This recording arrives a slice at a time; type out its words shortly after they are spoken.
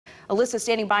Alyssa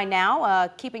standing by now,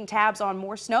 keeping tabs on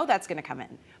more snow that's going to come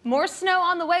in. More snow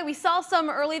on the way. We saw some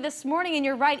early this morning, and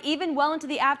you're right, even well into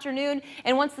the afternoon.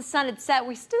 And once the sun had set,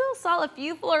 we still saw a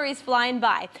few flurries flying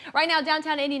by. Right now,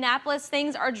 downtown Indianapolis,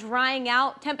 things are drying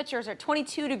out. Temperatures are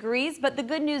 22 degrees, but the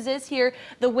good news is here,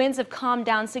 the winds have calmed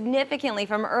down significantly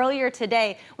from earlier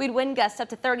today. We had wind gusts up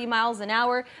to 30 miles an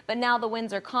hour, but now the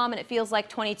winds are calm and it feels like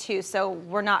 22, so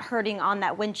we're not hurting on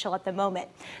that wind chill at the moment.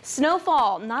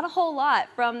 Snowfall, not a whole lot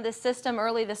from the system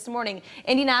early this morning.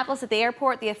 Indianapolis at the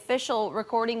airport, the official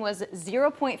recording was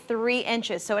 0.3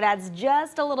 inches, so it adds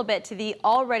just a little bit to the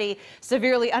already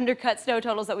severely undercut snow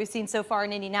totals that we've seen so far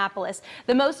in Indianapolis.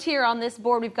 The most here on this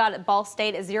board we've got at Ball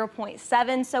State at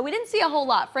 0.7, so we didn't see a whole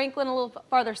lot. Franklin a little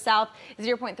farther south,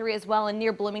 0.3 as well, and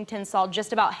near Bloomington saw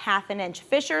just about half an inch.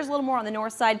 Fisher's a little more on the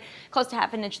north side, close to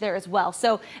half an inch there as well.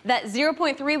 So that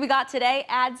 0.3 we got today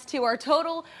adds to our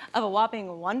total of a whopping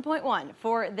 1.1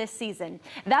 for this season.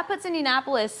 That puts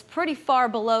Indianapolis pretty far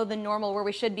below the normal where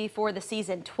we should be for the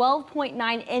season.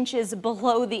 12.9 inches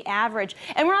below the average.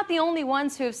 And we're not the only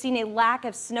ones who have seen a lack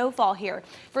of snowfall here.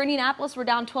 For Indianapolis, we're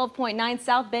down 12.9,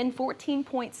 South Bend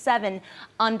 14.7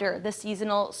 under the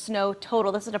seasonal snow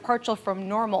total. This is a departure from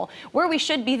normal, where we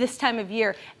should be this time of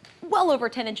year. Well over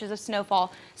 10 inches of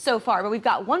snowfall so far, but we've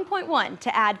got 1.1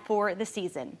 to add for the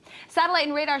season. Satellite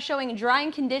and radar showing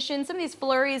drying conditions. Some of these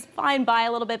flurries flying by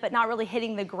a little bit, but not really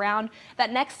hitting the ground.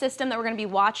 That next system that we're going to be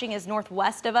watching is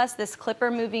northwest of us. This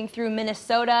clipper moving through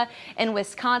Minnesota and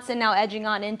Wisconsin, now edging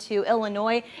on into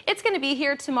Illinois. It's going to be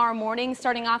here tomorrow morning,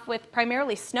 starting off with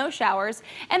primarily snow showers,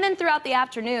 and then throughout the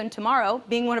afternoon tomorrow,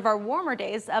 being one of our warmer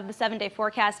days of the 7-day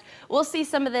forecast, we'll see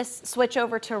some of this switch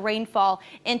over to rainfall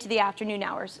into the afternoon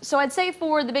hours. So I'd say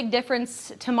for the big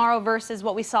difference tomorrow versus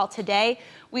what we saw today,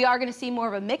 we are going to see more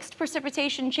of a mixed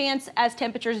precipitation chance as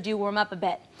temperatures do warm up a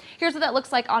bit. Here's what that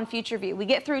looks like on future view. We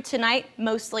get through tonight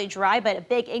mostly dry, but a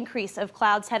big increase of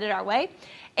clouds headed our way.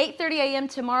 8:30 a.m.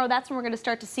 tomorrow, that's when we're going to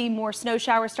start to see more snow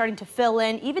showers starting to fill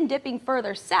in, even dipping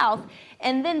further south.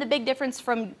 And then the big difference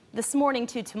from this morning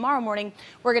to tomorrow morning,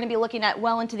 we're going to be looking at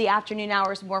well into the afternoon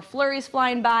hours, more flurries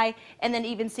flying by, and then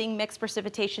even seeing mixed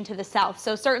precipitation to the south.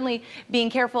 So certainly being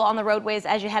careful on the roadways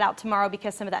as you head out tomorrow,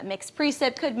 because some of that mixed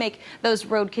precip could make those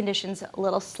road conditions a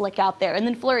little slick out there. And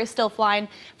then flurries still flying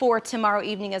for tomorrow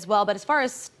evening as well. But as far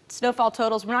as snowfall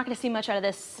totals, we're not going to see much out of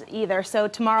this either. So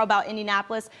tomorrow about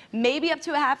Indianapolis, maybe up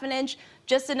to a half an inch,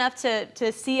 just enough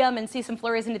to see them and see some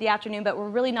flurries into the afternoon, but we're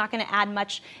really not going to add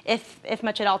much, if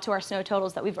much at all, to our snow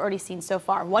totals that we've already seen so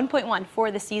far. 1.1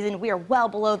 for the season. We are well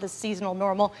below the seasonal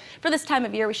normal. For this time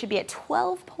of year, we should be at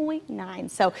 12.9.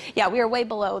 So yeah, we are way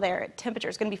below there. Temperature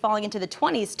is going to be falling into the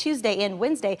 20s Tuesday and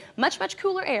Wednesday. Much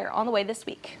cooler air on the way this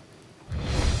week.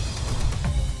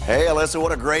 Hey, Alyssa,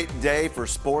 what a great day for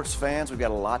sports fans. We've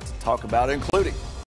got a lot to talk about, including